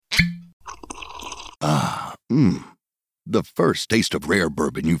The first taste of rare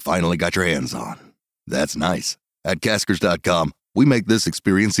bourbon you finally got your hands on. That's nice. At Caskers.com, we make this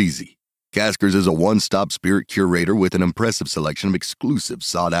experience easy. Caskers is a one-stop spirit curator with an impressive selection of exclusive,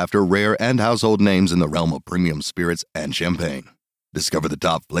 sought-after, rare, and household names in the realm of premium spirits and champagne. Discover the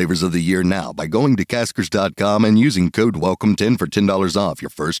top flavors of the year now by going to Caskers.com and using code WELCOME10 for $10 off your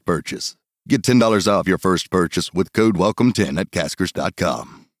first purchase. Get $10 off your first purchase with code WELCOME10 at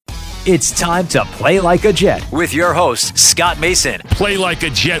Caskers.com. It's time to play like a Jet with your host, Scott Mason. Play like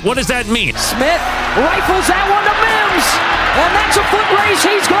a Jet. What does that mean? Smith rifles that one to Mims, and that's a foot race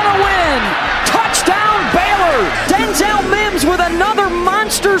he's going to win. Touchdown, Baylor. Denzel Mims with another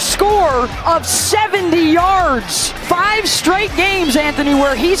monster score of 70 yards. 5 straight games, Anthony,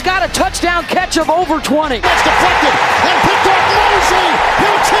 where he's got a touchdown catch of over 20. That's deflected and picked up Mosley.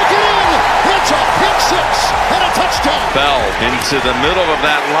 He'll take it in. It's a pick six and a touchdown. Bell into the middle of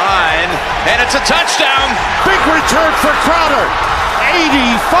that line, and it's a touchdown. Big return for Crowder.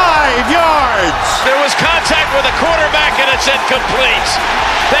 85 yards. There was contact with the quarterback, and it's incomplete.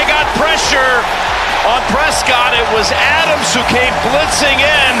 They got pressure on Prescott. It was Adams who came blitzing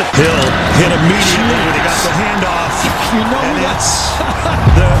in. Hill hit immediately when he got the handoff. You know and what? it's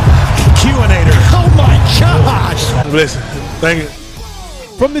the Q-inator. Oh my gosh. Listen, thank you.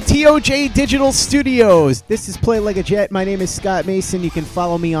 From the TOJ Digital Studios, this is Play Like a Jet. My name is Scott Mason. You can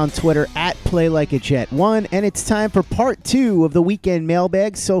follow me on Twitter at PlayLikeAJet1. And it's time for part 2 of the weekend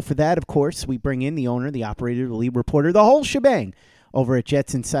mailbag. So for that, of course, we bring in the owner, the operator, the lead reporter, the whole shebang over at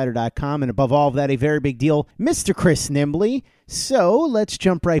JetsInsider.com. And above all of that, a very big deal, Mr. Chris Nimbley. So let's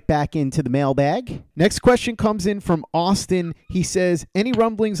jump right back into the mailbag. Next question comes in from Austin. He says, any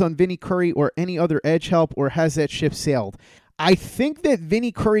rumblings on Vinny Curry or any other edge help, or has that ship sailed? I think that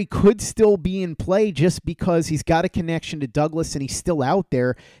Vinny Curry could still be in play just because he's got a connection to Douglas and he's still out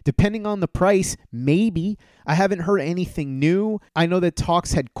there. Depending on the price, maybe. I haven't heard anything new. I know that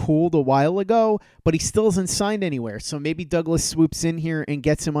talks had cooled a while ago, but he still hasn't signed anywhere. So maybe Douglas swoops in here and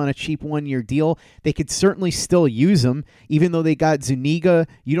gets him on a cheap one-year deal. They could certainly still use him, even though they got Zuniga.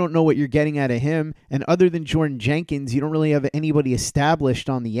 You don't know what you're getting out of him. And other than Jordan Jenkins, you don't really have anybody established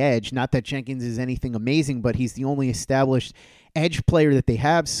on the edge. Not that Jenkins is anything amazing, but he's the only established edge player that they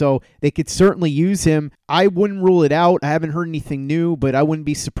have, so they could certainly use him. I wouldn't rule it out. I haven't heard anything new, but I wouldn't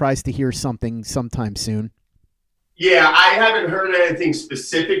be surprised to hear something sometime soon. Yeah, I haven't heard anything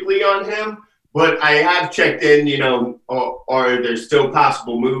specifically on him, but I have checked in, are there still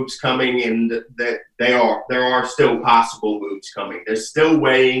possible moves coming, and that there are still possible moves coming. They're still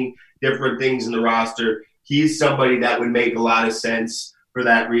weighing different things in the roster. He's somebody that would make a lot of sense for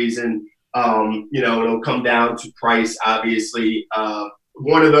that reason. It'll come down to price, obviously.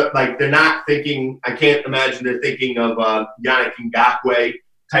 One of the, they're not thinking, I can't imagine they're thinking of Yannick Ngakoue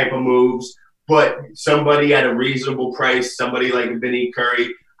type of moves, but somebody at a reasonable price, somebody like Vinny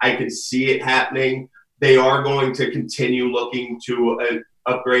Curry, I could see it happening. They are going to continue looking to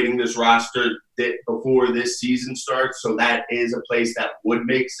upgrading this roster before this season starts, so that is a place that would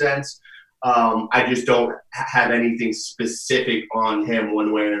make sense. I just don't have anything specific on him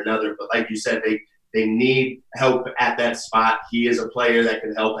one way or another. But like you said, they need help at that spot. He is a player that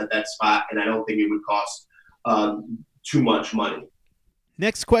can help at that spot, and I don't think it would cost too much money.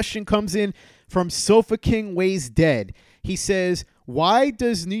 Next question comes in from Sofa King Weighs Dead. He says, why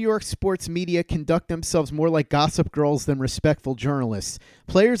does New York sports media conduct themselves more like gossip girls than respectful journalists?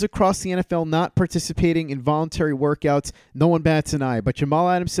 Players across the NFL not participating in voluntary workouts, no one bats an eye. But Jamal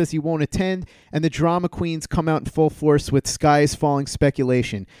Adams says he won't attend, and the drama queens come out in full force with sky is falling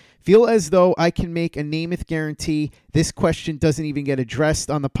speculation. Feel as though I can make a Namath guarantee this question doesn't even get addressed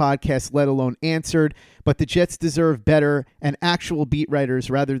on the podcast, let alone answered, but the Jets deserve better and actual beat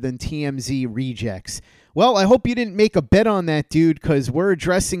writers rather than TMZ rejects. Well, I hope you didn't make a bet on that, dude, because we're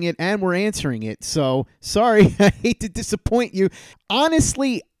addressing it and we're answering it. So, sorry, I hate to disappoint you.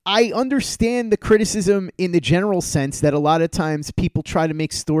 Honestly, I understand the criticism in the general sense that a lot of times people try to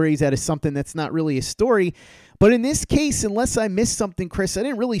make stories out of something that's not really a story. But in this case, unless I missed something, Chris, I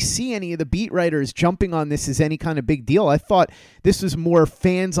didn't really see any of the beat writers jumping on this as any kind of big deal. I thought this was more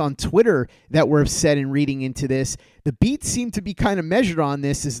fans on Twitter that were upset in reading into this. The beats seemed to be kind of measured on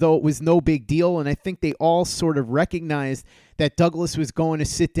this as though it was no big deal, and I think they all sort of recognized that Douglas was going to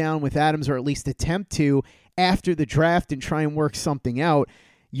sit down with Adams, or at least attempt to, after the draft and try and work something out.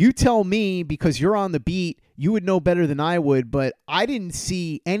 You tell me, because you're on the beat, you would know better than I would, but I didn't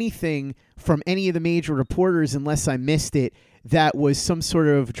see anything from any of the major reporters, unless I missed it, that was some sort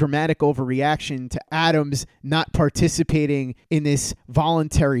of dramatic overreaction to Adams not participating in this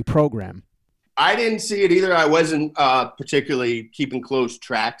voluntary program. I didn't see it either. I wasn't particularly keeping close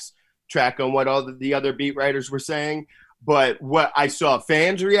tracks track on what all the other beat writers were saying, but what I saw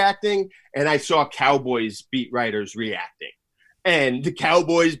fans reacting, and I saw Cowboys beat writers reacting. And the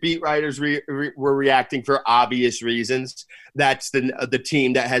Cowboys beat writers were reacting for obvious reasons. That's the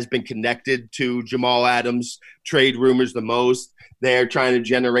team that has been connected to Jamal Adams trade rumors the most. They're trying to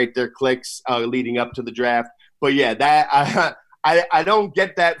generate their clicks leading up to the draft. But yeah, that I don't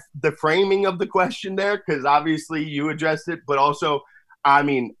get that the framing of the question there, because obviously you addressed it, but also, I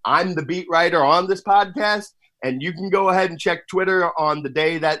mean, I'm the beat writer on this podcast, and you can go ahead and check Twitter on the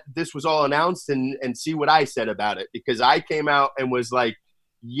day that this was all announced and see what I said about it, because I came out and was like,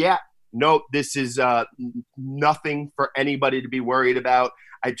 yeah, no, this is nothing for anybody to be worried about.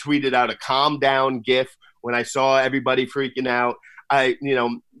 I tweeted out a calm down GIF when I saw everybody freaking out.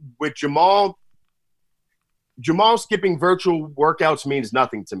 With Jamal skipping virtual workouts means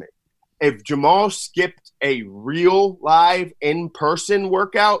nothing to me. If Jamal skipped a real live in-person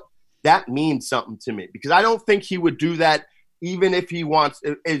workout, that means something to me, because I don't think he would do that even if he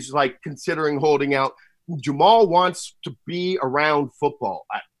is like considering holding out. Jamal wants to be around football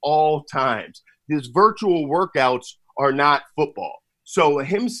at all times. His virtual workouts are not football. So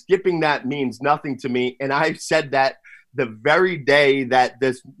him skipping that means nothing to me. And I said that the very day that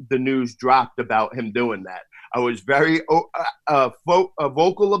the news dropped about him doing that. I was very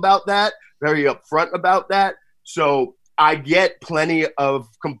vocal about that, very upfront about that. So I get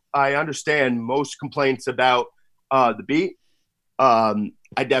I understand most complaints about the beat. I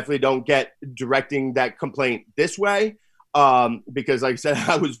definitely don't get directing that complaint this way because, like I said,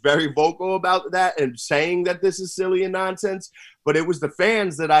 I was very vocal about that and saying that this is silly and nonsense. But it was the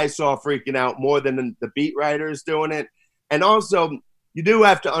fans that I saw freaking out more than the beat writers doing it. And also, you do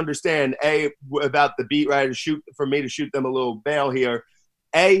have to understand, about the beat writers, for me to shoot them a little bail here,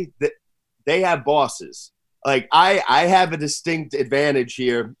 that they have bosses. Like, I have a distinct advantage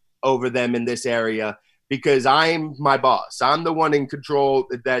here over them in this area because I'm my boss. I'm the one in control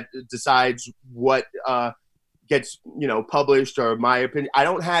that decides what gets, published, or my opinion. I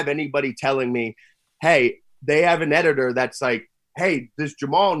don't have anybody telling me, hey, they have an editor that's like, hey, this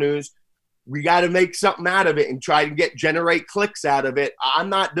Jamal news, we got to make something out of it and try to generate clicks out of it. I'm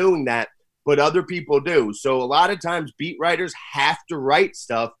not doing that, but other people do. So a lot of times beat writers have to write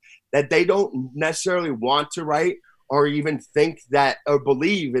stuff that they don't necessarily want to write or even think that or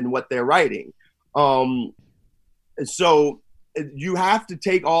believe in what they're writing. So you have to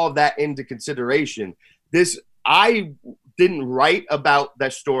take all of that into consideration. I didn't write about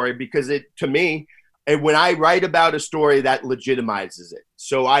that story because to me, and when I write about a story, that legitimizes it.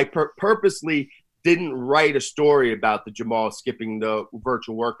 So I purposely didn't write a story about the Jamal skipping the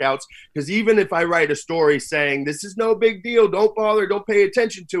virtual workouts, because even if I write a story saying this is no big deal, don't bother, don't pay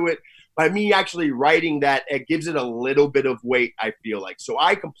attention to it, by me actually writing that, it gives it a little bit of weight, I feel like. So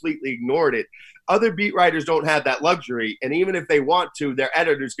I completely ignored it. Other beat writers don't have that luxury, and even if they want to, their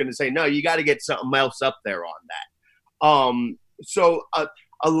editor's going to say, no, you got to get something else up there on that. So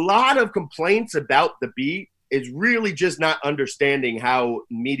a lot of complaints about the beat is really just not understanding how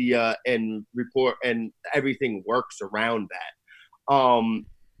media and report and everything works around that.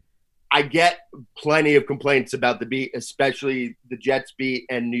 I get plenty of complaints about the beat, especially the Jets beat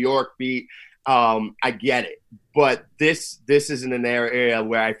and New York beat. I get it, but this isn't an area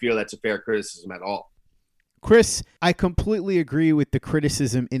where I feel that's a fair criticism at all. Chris, I completely agree with the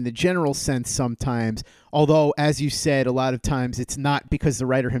criticism in the general sense sometimes, although, as you said, a lot of times it's not because the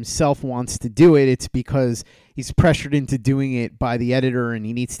writer himself wants to do it, it's because he's pressured into doing it by the editor and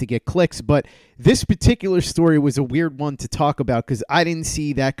he needs to get clicks. But this particular story was a weird one to talk about because I didn't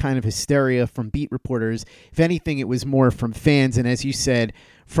see that kind of hysteria from beat reporters. If anything, it was more from fans, and as you said,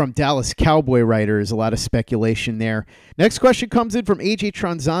 from Dallas Cowboy writers, a lot of speculation there. Next question comes in from AJ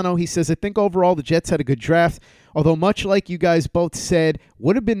Tronzano. He says, I think overall the Jets had a good draft, although much like you guys both said,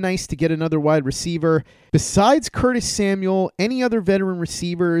 would have been nice to get another wide receiver. Besides Curtis Samuel, any other veteran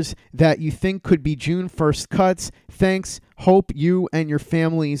receivers that you think could be June 1st cuts? Thanks. Hope you and your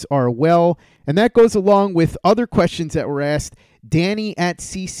families are well. And that goes along with other questions that were asked. Danny at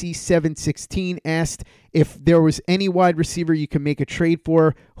CC716 asked if there was any wide receiver you can make a trade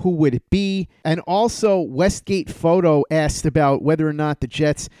for, who would it be? And also Westgate Photo asked about whether or not the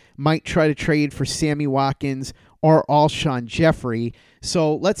Jets might try to trade for Sammy Watkins or Alshon Jeffrey.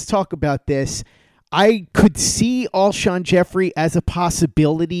 So let's talk about this. I could see Alshon Jeffrey as a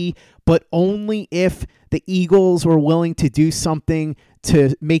possibility, but only if the Eagles were willing to do something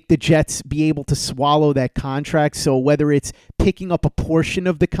to make the Jets be able to swallow that contract. So whether it's picking up a portion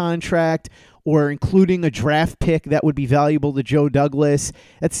of the contract or including a draft pick that would be valuable to Joe Douglas,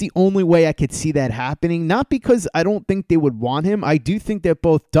 that's the only way I could see that happening. Not because I don't think they would want him. I do think that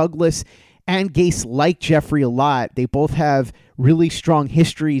both Douglas and Gase like Jeffrey a lot. They both have really strong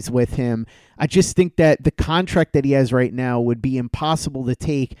histories with him. I just think that the contract that he has right now would be impossible to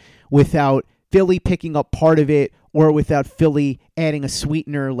take without Philly picking up part of it or without Philly adding a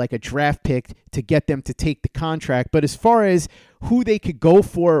sweetener like a draft pick to get them to take the contract. But as far as who they could go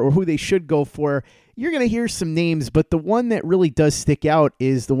for or who they should go for, you're going to hear some names, but the one that really does stick out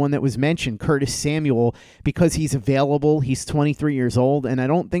is the one that was mentioned, Curtis Samuel, because he's available. He's 23 years old, and I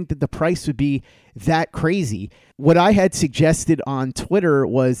don't think that the price would be that crazy. What I had suggested on Twitter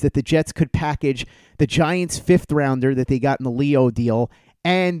was that the Jets could package the Giants' 5th rounder that they got in the Leo deal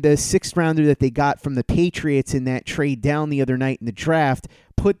and the 6th rounder that they got from the Patriots in that trade down the other night in the draft,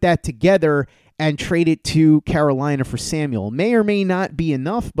 put that together and trade it to Carolina for Samuel. May or may not be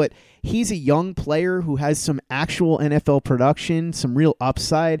enough, but he's a young player who has some actual NFL production, some real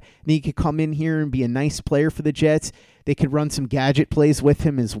upside, and he could come in here and be a nice player for the Jets. They could run some gadget plays with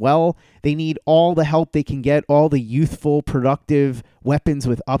him as well. They need all the help they can get, all the youthful, productive weapons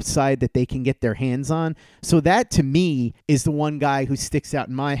with upside that they can get their hands on. So that, to me, is the one guy who sticks out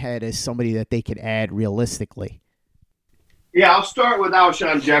in my head as somebody that they could add realistically. Yeah, I'll start with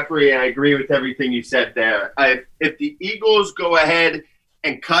Alshon Jeffrey, and I agree with everything you said there. If the Eagles go ahead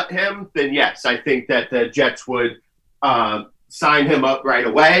and cut him, then yes, I think that the Jets would sign him up right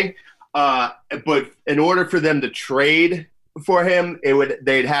away. But in order for them to trade for him,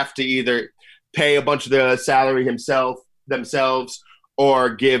 they'd have to either pay a bunch of the salary themselves or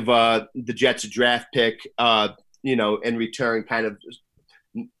give the Jets a draft pick, in return, kind of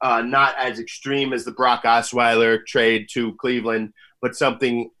not as extreme as the Brock Osweiler trade to Cleveland, but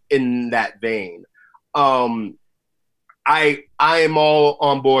something in that vein. I am all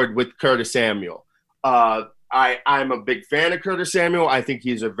on board with Curtis Samuel. I'm a big fan of Curtis Samuel. I think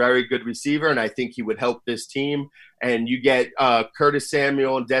he's a very good receiver, and I think he would help this team. And you get Curtis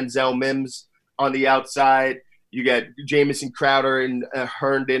Samuel and Denzel Mims on the outside. You get Jamison Crowder and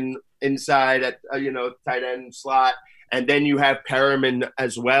Herndon inside at tight end slot. And then you have Perriman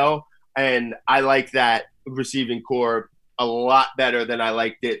as well. And I like that receiving core a lot better than I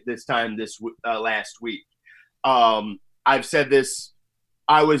liked it this last week. I've said this.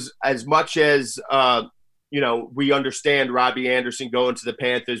 I was, as much as, we understand Robbie Anderson going to the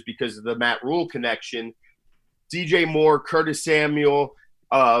Panthers because of the Matt Rule connection. DJ Moore, Curtis Samuel,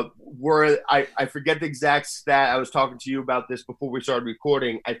 I forget the exact stat. I was talking to you about this before we started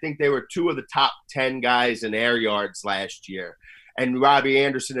recording. I think they were 2 of the top 10 guys in air yards last year. And Robbie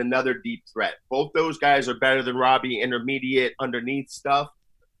Anderson, another deep threat. Both those guys are better than Robbie, intermediate, underneath stuff.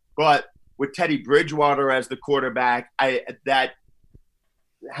 But with Teddy Bridgewater as the quarterback,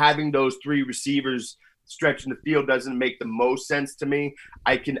 having those 3 receivers stretching the field doesn't make the most sense to me.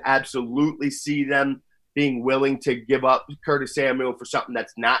 I can absolutely see them being willing to give up Curtis Samuel for something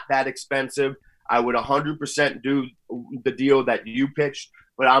that's not that expensive. I would 100% do the deal that you pitched,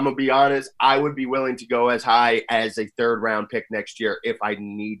 but I'm going to be honest, I would be willing to go as high as a 3rd round pick next year if I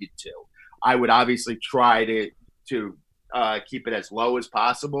needed to. I would obviously try to keep it as low as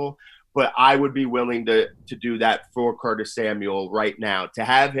possible, but I would be willing to do that for Curtis Samuel right now. To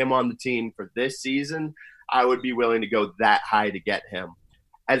have him on the team for this season, I would be willing to go that high to get him.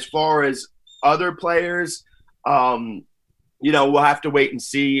 As far as other players, we'll have to wait and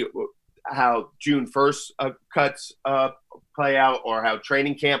see how June 1st cuts play out or how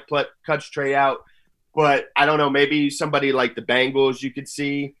training camp cuts trade out. But I don't know, maybe somebody like the Bengals you could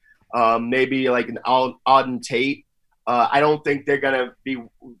see, maybe like an Auden Tate. I don't think they're going to be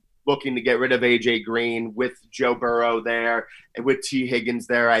looking to get rid of A.J. Green with Joe Burrow there and with T. Higgins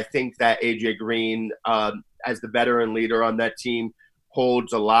there. I think that A.J. Green, as the veteran leader on that team,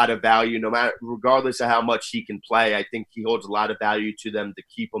 holds a lot of value regardless of how much he can play. I think he holds a lot of value to them to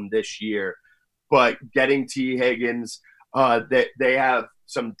keep him this year. But getting T. Higgins, they have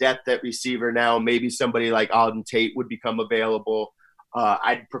some depth at receiver now. Maybe somebody like Auden Tate would become available.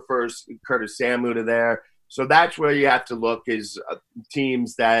 I'd prefer Curtis Samuel to there. So that's where you have to look is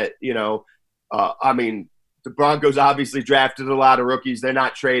teams that, the Broncos obviously drafted a lot of rookies. They're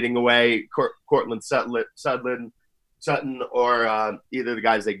not trading away Cortland Sutton or either of the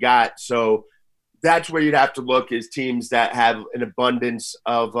guys they got. So that's where you'd have to look is teams that have an abundance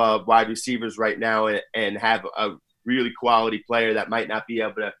of wide receivers right now and have a really quality player that might not be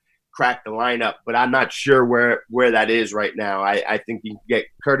able to crack the lineup. But I'm not sure where that is right now. I think you can get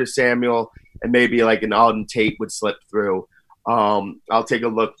Curtis Samuel and maybe like an Auden Tate would slip through. I'll take a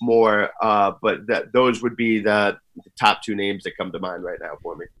look more. But those would be the top two names that come to mind right now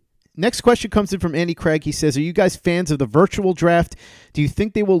for me. Next question comes in from Andy Craig. He says, are you guys fans of the virtual draft? Do you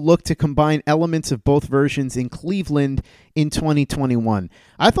think they will look to combine elements of both versions in Cleveland in 2021?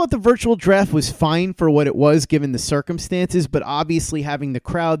 I thought the virtual draft was fine for what it was given the circumstances, but obviously having the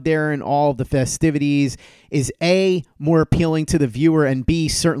crowd there and all the festivities is A, more appealing to the viewer, and B,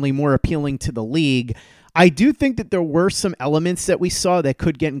 certainly more appealing to the league. I do think that there were some elements that we saw that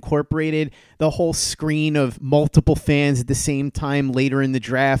could get incorporated. The whole screen of multiple fans at the same time later in the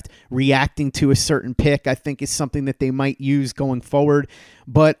draft reacting to a certain pick, I think is something that they might use going forward.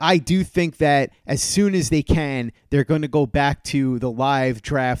 But I do think that as soon as they can, they're going to go back to the live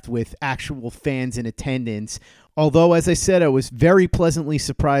draft with actual fans in attendance. Although, as I said, I was very pleasantly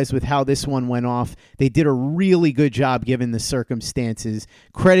surprised with how this one went off. They did a really good job given the circumstances.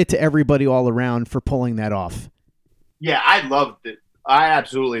 Credit to everybody all around for pulling that off. Yeah, I loved it. I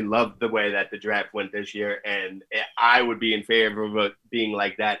absolutely loved the way that the draft went this year, and I would be in favor of it being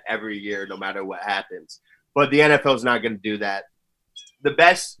like that every year, no matter what happens. But the NFL's not going to do that. The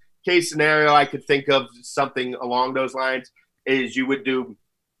best case scenario I could think of, something along those lines, is you would do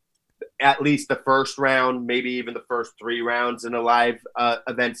at least the first round, maybe even the first 3 rounds in a live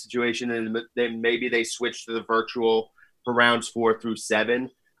event situation, and then maybe they switch to the virtual for rounds 4 through 7,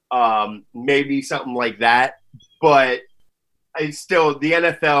 maybe something like that. But still, the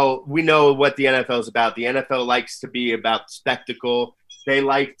NFL, we know what the NFL is about. The NFL likes to be about spectacle. They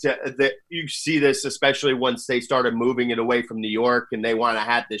like to. You see this especially once they started moving it away from New York, and they want to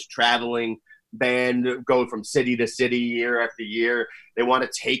have this traveling band go from city to city year after year. They want to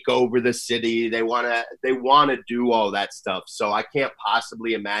take over the city. They want to do all that stuff. So I can't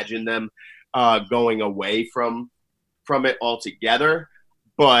possibly imagine them going away from it altogether.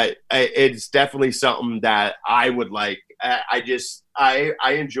 But it's definitely something that I would like. I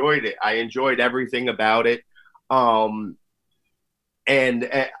enjoyed it. I enjoyed everything about it. And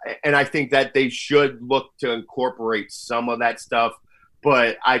I think that they should look to incorporate some of that stuff.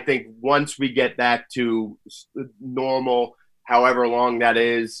 But I think once we get back to normal, however long that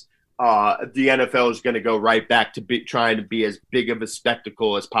is, the NFL is going to go right back to trying to be as big of a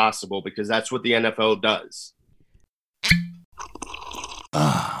spectacle as possible, because that's what the NFL does.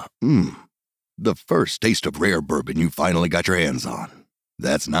 The first taste of rare bourbon you finally got your hands on.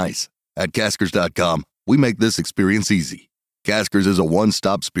 That's nice. At Caskers.com, we make this experience easy. Caskers is a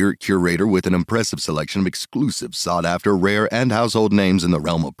one-stop spirit curator with an impressive selection of exclusive, sought-after, rare, and household names in the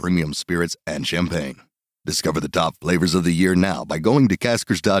realm of premium spirits and champagne. Discover the top flavors of the year now by going to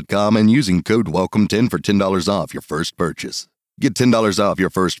Caskers.com and using code WELCOME10 for $10 off your first purchase. Get $10 off your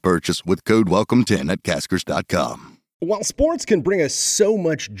first purchase with code WELCOME10 at Caskers.com. While sports can bring us so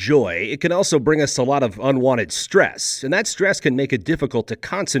much joy, it can also bring us a lot of unwanted stress, and that stress can make it difficult to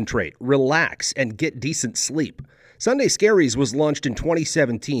concentrate, relax, and get decent sleep. Sunday Scaries was launched in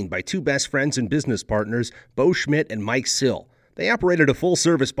 2017 by 2 best friends and business partners, Bo Schmidt and Mike Sill. They operated a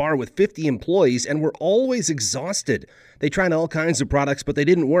full-service bar with 50 employees and were always exhausted. They tried all kinds of products, but they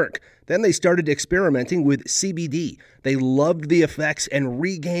didn't work. Then they started experimenting with CBD. They loved the effects and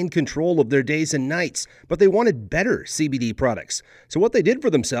regained control of their days and nights, but they wanted better CBD products. So what they did for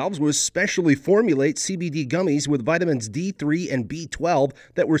themselves was specially formulate CBD gummies with vitamins D3 and B12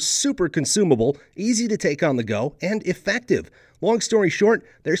 that were super consumable, easy to take on the go, and effective. Long story short,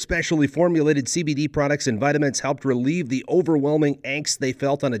 their specially formulated CBD products and vitamins helped relieve the overwhelming angst they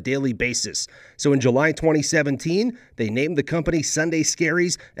felt on a daily basis. So in July 2017, they named the company Sunday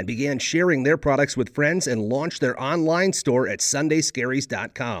Scaries and began sharing their products with friends and launched their online store at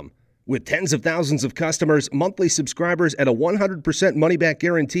sundayscaries.com. With tens of thousands of customers, monthly subscribers, and a 100% money-back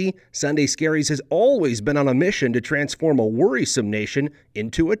guarantee, Sunday Scaries has always been on a mission to transform a worrisome nation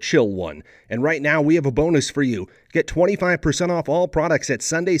into a chill one. And right now, we have a bonus for you. Get 25% off all products at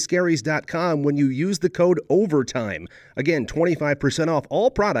sundayscaries.com when you use the code OVERTIME. Again, 25% off all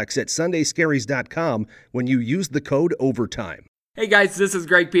products at sundayscaries.com when you use the code OVERTIME. Hey guys, this is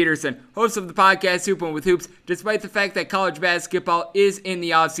Greg Peterson, host of the podcast Hoopin' with Hoops. Despite the fact that college basketball is in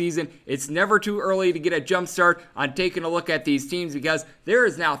the off-season, it's never too early to get a jump start on taking a look at these teams, because there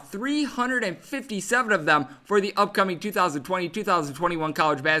is now 357 of them for the upcoming 2020-2021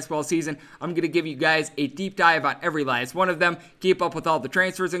 college basketball season. I'm going to give you guys a deep dive on every last one of them, keep up with all the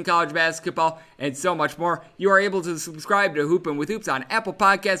transfers in college basketball, and so much more. You are able to subscribe to Hoopin' with Hoops on Apple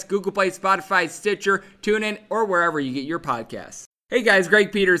Podcasts, Google Play, Spotify, Stitcher, TuneIn, or wherever you get your podcasts. Hey guys,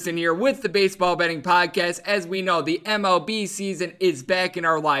 Greg Peterson here with the Baseball Betting Podcast. As we know, the MLB season is back in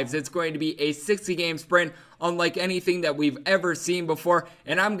our lives. It's going to be a 60-game sprint unlike anything that we've ever seen before.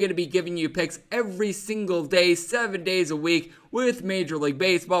 And I'm going to be giving you picks every single day, 7 days a week with Major League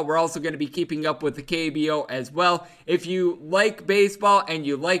Baseball. We're also going to be keeping up with the KBO as well. If you like baseball and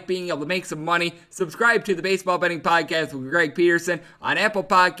you like being able to make some money, subscribe to the Baseball Betting Podcast with Greg Peterson on Apple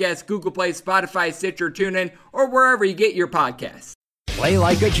Podcasts, Google Play, Spotify, Stitcher, TuneIn, or wherever you get your podcasts. Play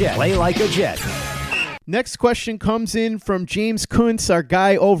like a Jet. Play like a Jet. Next question comes in from James Kuntz, our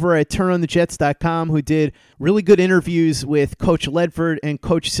guy over at TurnOnTheJets.com, who did really good interviews with Coach Ledford and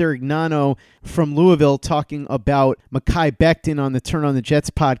Coach Sirignano from Louisville talking about Mekhi Becton on the Turn on the Jets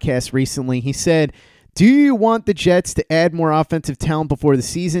podcast recently. He said, do you want the Jets to add more offensive talent before the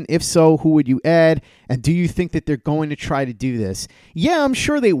season? If so, who would you add? And do you think that they're going to try to do this? Yeah, I'm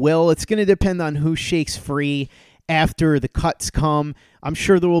sure they will. It's going to depend on who shakes free after the cuts come. I'm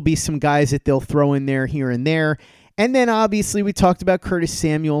sure there will be some guys that they'll throw in there here and there. And then obviously we talked about Curtis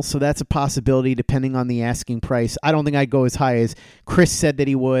Samuel, so that's a possibility depending on the asking price. I don't think I'd go as high as Chris said that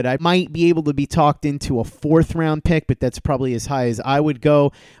he would. I might be able to be talked into a 4th round pick, but that's probably as high as I would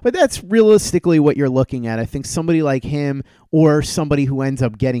go. But that's realistically what you're looking at. I think somebody like him or somebody who ends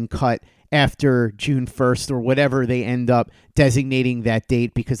up getting cut after June 1st or whatever they end up designating that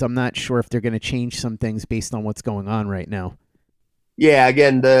date, because I'm not sure if they're going to change some things based on what's going on right now. Yeah,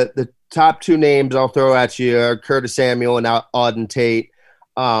 again, the top 2 names I'll throw at you are Curtis Samuel and Auden Tate.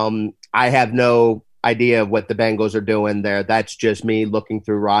 I have no idea of what the Bengals are doing there. That's just me looking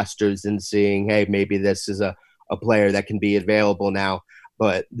through rosters and seeing, hey, maybe this is a player that can be available now.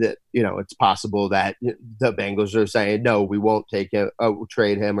 But it's possible that the Bengals are saying, no, we won't take him,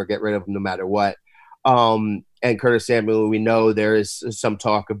 trade him or get rid of him no matter what. And Curtis Samuel, we know there is some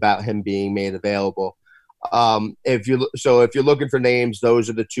talk about him being made available. If you're looking for names, those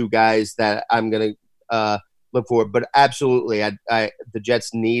are the 2 guys that I'm going to look for. But absolutely, the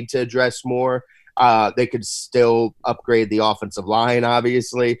Jets need to address more. They could still upgrade the offensive line,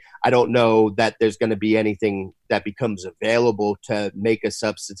 obviously. I don't know that there's going to be anything that becomes available to make a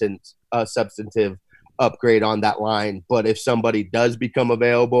substantive upgrade on that line. But if somebody does become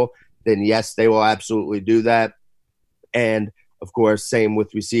available, then yes, they will absolutely do that. And of course, same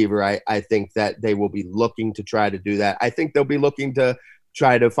with receiver. I think that they will be looking to try to do that. I think they'll be looking to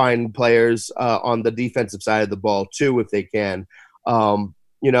try to find players on the defensive side of the ball too, if they can.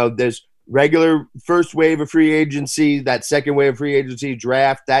 There's regular first wave of free agency, that second wave of free agency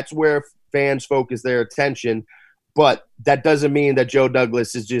draft. That's where fans focus their attention. But that doesn't mean that Joe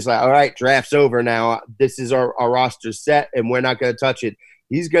Douglas is just like, all right, draft's over now. This is our roster set, and we're not going to touch it.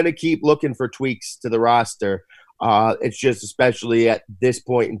 He's going to keep looking for tweaks to the roster. It's just, especially at this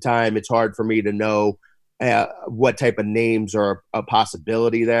point in time, it's hard for me to know what type of names are a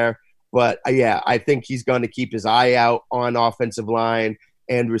possibility there. But I think he's going to keep his eye out on offensive line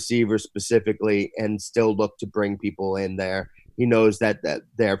and receivers specifically, and still look to bring people in there. He knows that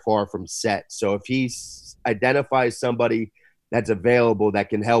they're far from set. So if he identifies somebody that's available that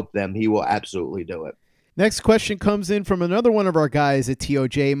can help them, he will absolutely do it. Next question comes in from another one of our guys at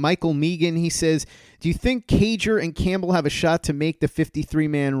TOJ, Michael Megan. He says, do you think Cager and Campbell have a shot to make the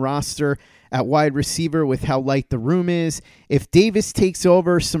 53-man roster at wide receiver with how light the room is? If Davis takes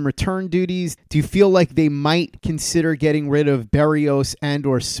over some return duties, do you feel like they might consider getting rid of Berrios and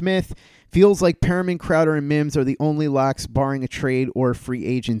or Smith? Feels like Perriman, Crowder, and Mims are the only locks barring a trade or free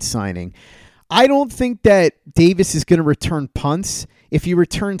agent signing. I don't think that Davis is going to return punts. If he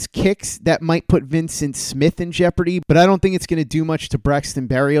returns kicks, that might put Vincent Smith in jeopardy, but I don't think it's going to do much to Braxton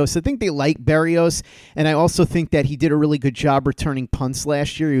Berrios. I think they like Berrios, and I also think that he did a really good job returning punts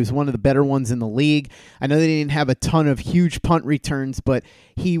last year. He was one of the better ones in the league. I know they didn't have a ton of huge punt returns, but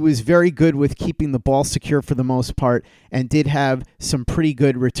he was very good with keeping the ball secure for the most part and did have some pretty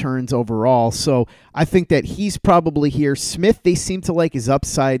good returns overall. So I think that he's probably here. Smith, they seem to like his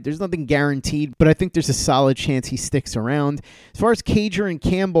upside. There's nothing guaranteed, but I think there's a solid chance he sticks around. As far as Cager and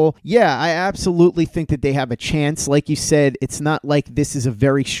Campbell, yeah, I absolutely think that they have a chance. Like you said, it's not like this is a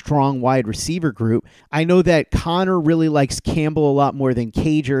very strong wide receiver group. I know that Connor really likes Campbell a lot more than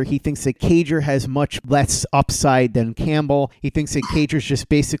Cager. He thinks that Cager has much less upside than Campbell. He thinks that Cager's just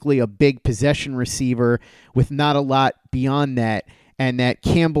basically a big possession receiver with not a lot beyond that, and that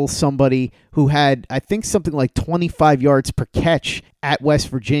Campbell's somebody who had, I think, something like 25 yards per catch at West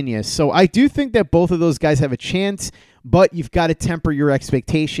Virginia. So I do think that both of those guys have a chance, but you've got to temper your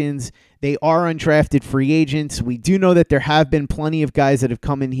expectations. They are undrafted free agents. We do know that there have been plenty of guys that have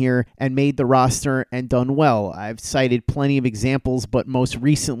come in here and made the roster and done well. I've cited plenty of examples, but most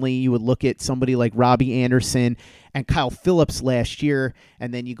recently you would look at somebody like Robbie Anderson and Kyle Phillips last year,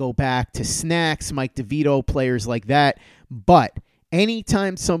 and then you go back to Snacks, Mike DeVito, players like that. But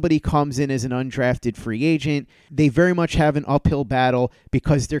anytime somebody comes in as an undrafted free agent, they very much have an uphill battle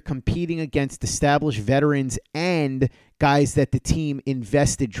because they're competing against established veterans and guys that the team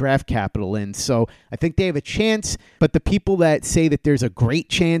invested draft capital in. So I think they have a chance, but the people that say that there's a great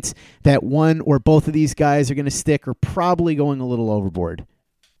chance that one or both of these guys are going to stick are probably going a little overboard.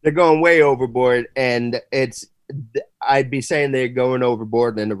 They're going way overboard, and I'd be saying they're going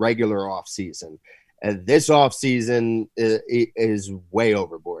overboard in the regular offseason. And this offseason is way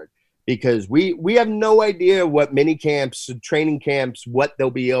overboard because we have no idea what mini camps, training camps, what they'll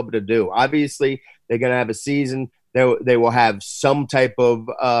be able to do. Obviously, they're going to have a season. They will have some type of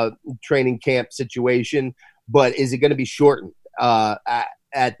training camp situation, but is it going to be shortened?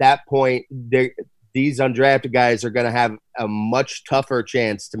 At that point, these undrafted guys are going to have a much tougher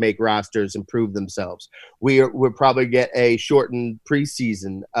chance to make rosters and prove themselves. We'll probably get a shortened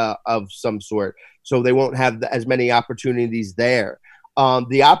preseason of some sort, so they won't have as many opportunities there. They're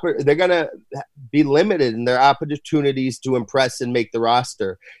going to be limited in their opportunities to impress and make the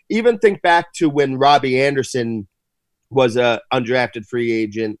roster. Even think back to when Robbie Anderson was a undrafted free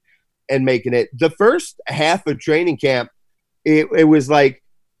agent and making it. The first half of training camp, it was like,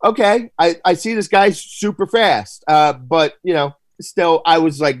 okay, I see this guy's super fast. But, still, I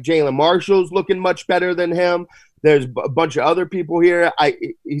was like, Jalen Marshall's looking much better than him. There's a bunch of other people here.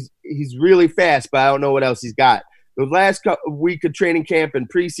 He's really fast, but I don't know what else he's got. The last week of training camp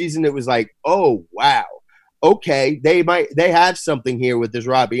and preseason, it was like, oh, wow. Okay, they have something here with this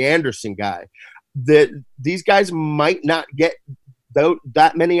Robbie Anderson guy. These guys might not get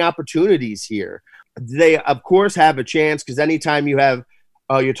that many opportunities here. They, of course, have a chance because anytime you have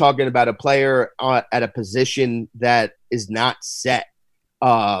you're talking about a player at a position that is not set,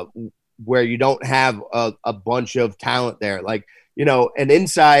 where you don't have a bunch of talent there. Like, an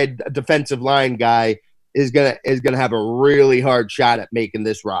inside defensive line guy is gonna have a really hard shot at making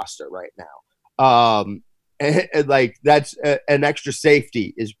this roster right now. And like that's an extra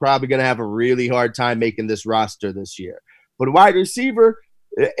safety is probably going to have a really hard time making this roster this year. But a wide receiver,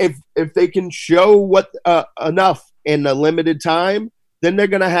 if they can show what enough in a limited time, then they're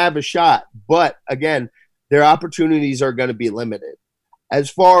going to have a shot. But again, their opportunities are going to be limited.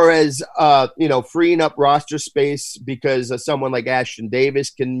 As far as freeing up roster space because someone like Ashton Davis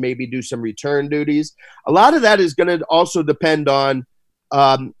can maybe do some return duties, a lot of that is going to also depend on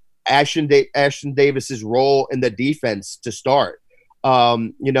Ashton Davis's role in the defense to start. How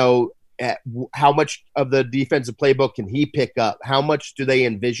much of the defensive playbook can he pick up? How much do they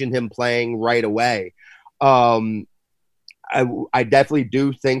envision him playing right away? I definitely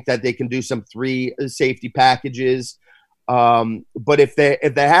do think that they can do some 3 safety packages. But if they're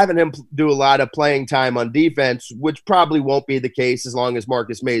having him do a lot of playing time on defense, which probably won't be the case as long as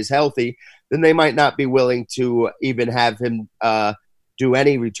Marcus May is healthy, then they might not be willing to even have him do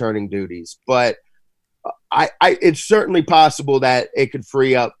any returning duties. But it's certainly possible that it could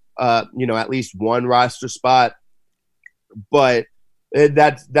free up, at least one roster spot. But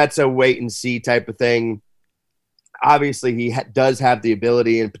that's a wait and see type of thing. Obviously, he does have the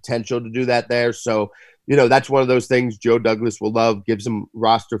ability and potential to do that there. So, that's one of those things Joe Douglas will love, gives him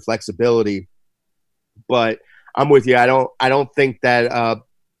roster flexibility. But I'm with you. I don't think that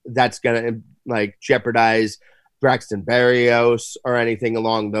that's going to jeopardize Braxton Berrios or anything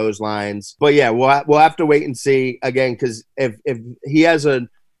along those lines. But yeah, we'll have to wait and see again, because if he has a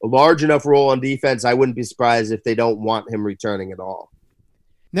large enough role on defense, I wouldn't be surprised if they don't want him returning at all.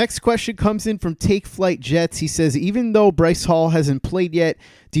 Next question comes in from Take Flight Jets. He says, even though Bryce Hall hasn't played yet,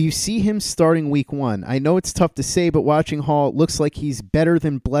 do you see him starting week 1? I know it's tough to say, but watching Hall, it looks like he's better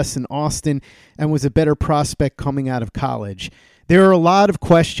than Blesson Austin and was a better prospect coming out of college. There are a lot of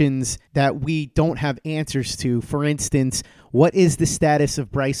questions that we don't have answers to. For instance, what is the status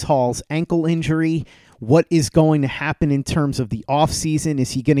of Bryce Hall's ankle injury? What is going to happen in terms of the offseason?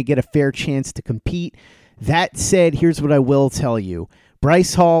 Is he going to get a fair chance to compete? That said, here's what I will tell you.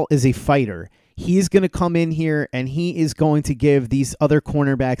 Bryce Hall is a fighter. He is going to come in here and he is going to give these other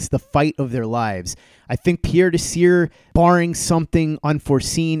cornerbacks the fight of their lives. I think Pierre Desir, barring something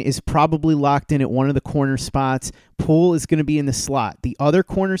unforeseen, is probably locked in at one of the corner spots. Poole is going to be in the slot. The other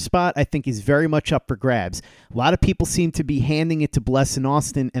corner spot, I think, is very much up for grabs. A lot of people seem to be handing it to Blesson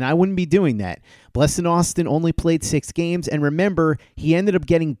Austin, and I wouldn't be doing that. Blesson Austin only played 6 games, and remember, he ended up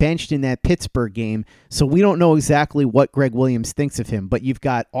getting benched in that Pittsburgh game, so we don't know exactly what Greg Williams thinks of him. But you've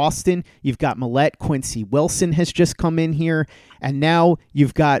got Austin, you've got Millette, Quincy Wilson has just come in here, and now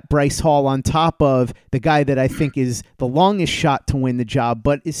you've got Bryce Hall on top of the guy that I think is the longest shot to win the job,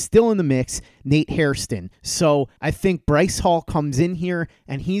 but is still in the mix, Nate Hairston. So I think Bryce Hall comes in here,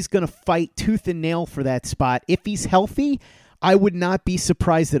 and he's going to fight tooth and nail for that spot. If he's healthy, I would not be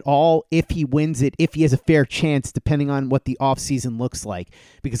surprised at all if he wins it, if he has a fair chance, depending on what the offseason looks like.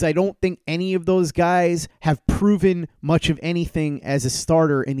 Because I don't think any of those guys have proven much of anything as a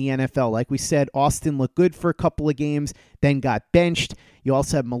starter in the NFL. Like we said, Austin looked good for a couple of games, then got benched. You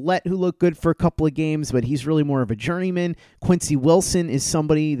also have Millette, who looked good for a couple of games, but he's really more of a journeyman. Quincy Wilson is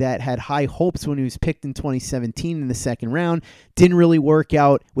somebody that had high hopes when he was picked in 2017 in the second round. Didn't really work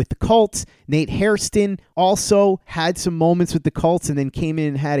out with the Colts. Nate Hairston also had some moments with the Colts and then came in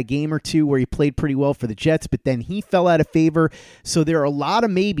and had a game or two where he played pretty well for the Jets, but then he fell out of favor. So there are a lot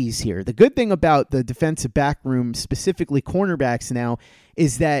of maybes here. The good thing about the defensive back room, specifically cornerbacks now,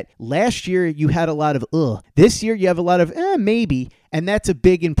 is that last year you had a lot of This year you have a lot of maybe, and that's a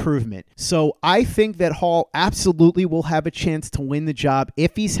big improvement. So I think that Hall absolutely will have a chance to win the job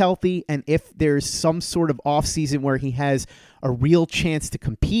if he's healthy and if there's some sort of offseason where he has a real chance to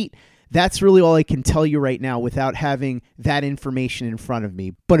compete. That's really all I can tell you right now without having that information in front of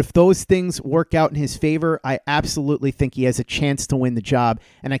me. But if those things work out in his favor, I absolutely think he has a chance to win the job.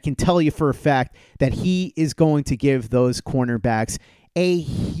 And I can tell you for a fact that he is going to give those cornerbacks a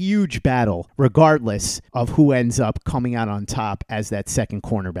huge battle, regardless of who ends up coming out on top as that second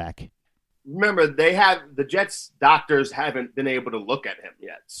cornerback. Remember, the Jets doctors haven't been able to look at him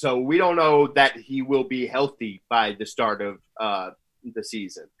yet. So we don't know that he will be healthy by the start of the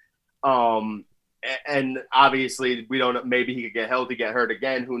season. And obviously we don't know, maybe he could get healthy, get hurt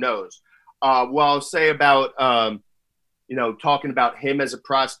again. Who knows? Well, I'll say about, talking about him as a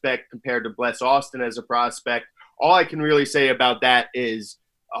prospect compared to Bless Austin as a prospect, all I can really say about that is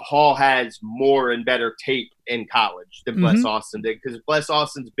Hall has more and better tape in college than Bless Austin did, because Bless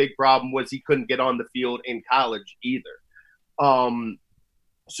Austin's big problem was he couldn't get on the field in college either.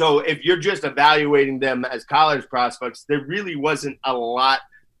 So if you're just evaluating them as college prospects, there really wasn't a lot.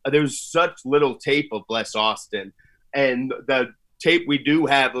 There was such little tape of Bless Austin, and the tape we do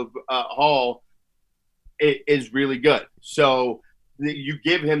have of Hall is really good. So you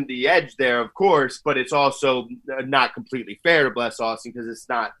give him the edge there, of course, but it's also not completely fair to Bless Austin because it's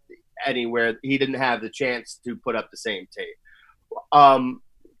not anywhere. He didn't have the chance to put up the same tape.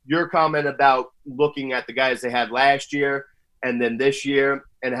 Your comment about looking at the guys they had last year and then this year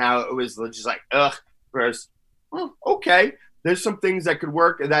and how it was just like, versus, okay, there's some things that could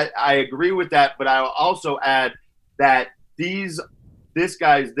work, and that I agree with that, but I'll also add that this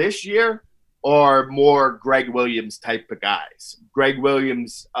guys this year are more Greg Williams type of guys. Greg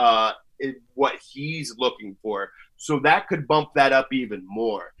Williams is what he's looking for. So that could bump that up even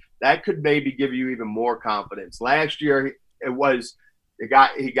more. That could maybe give you even more confidence. Last year he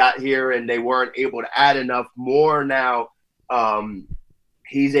got here and they weren't able to add enough. More now,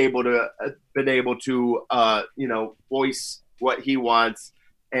 he's been able to voice what he wants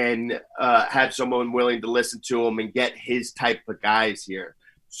and have someone willing to listen to him and get his type of guys here.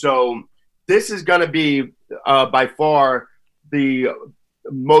 So this is going to be by far the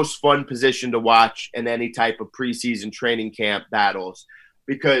most fun position to watch in any type of preseason training camp battles,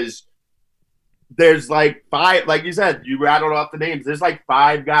 because there's like five, like you said, you rattled off the names. There's like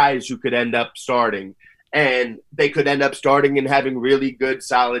five guys who could end up starting, and they could end up starting and having really good,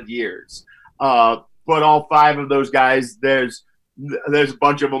 solid years. But all five of those guys, there's a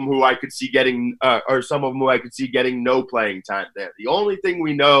bunch of them who I could see getting, or some of them who I could see getting no playing time there. The only thing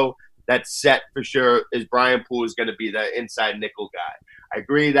we know that's set for sure is Brian Poole is going to be the inside nickel guy. I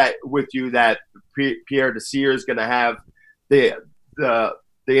agree with you that Pierre Desir is going to have the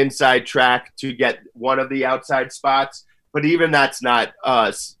inside track to get one of the outside spots, but even that's not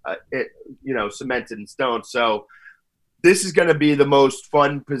cemented in stone. So this is going to be the most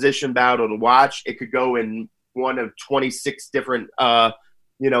fun position battle to watch. It could go in one of 26 different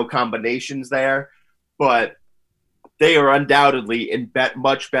combinations there, but they are undoubtedly in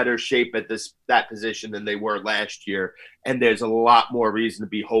much better shape at that position than they were last year, and there's a lot more reason to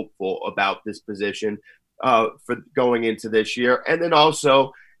be hopeful about this position for going into this year. And then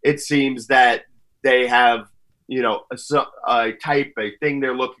also, it seems that they have a thing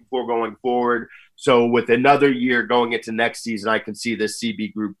they're looking for going forward. So with another year going into next season, I can see this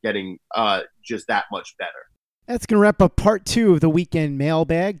CB group getting just that much better. That's going to wrap up part 2 of the weekend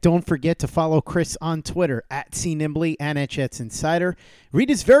mailbag. Don't forget to follow Chris on Twitter at @CNimbley and at Jets Insider. Read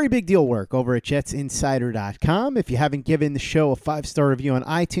his very big deal work over at jetsinsider.com. If you haven't given the show a 5-star review on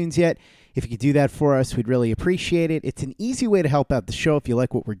iTunes yet, if you could do that for us, we'd really appreciate it. It's an easy way to help out the show if you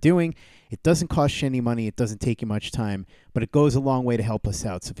like what we're doing. It doesn't cost you any money. It doesn't take you much time, but it goes a long way to help us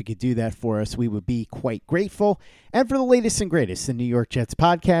out. So if you could do that for us, we would be quite grateful. And for the latest and greatest in New York Jets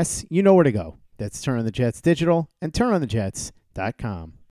podcasts, you know where to go. That's Turn on the Jets Digital and turnonthejets.com.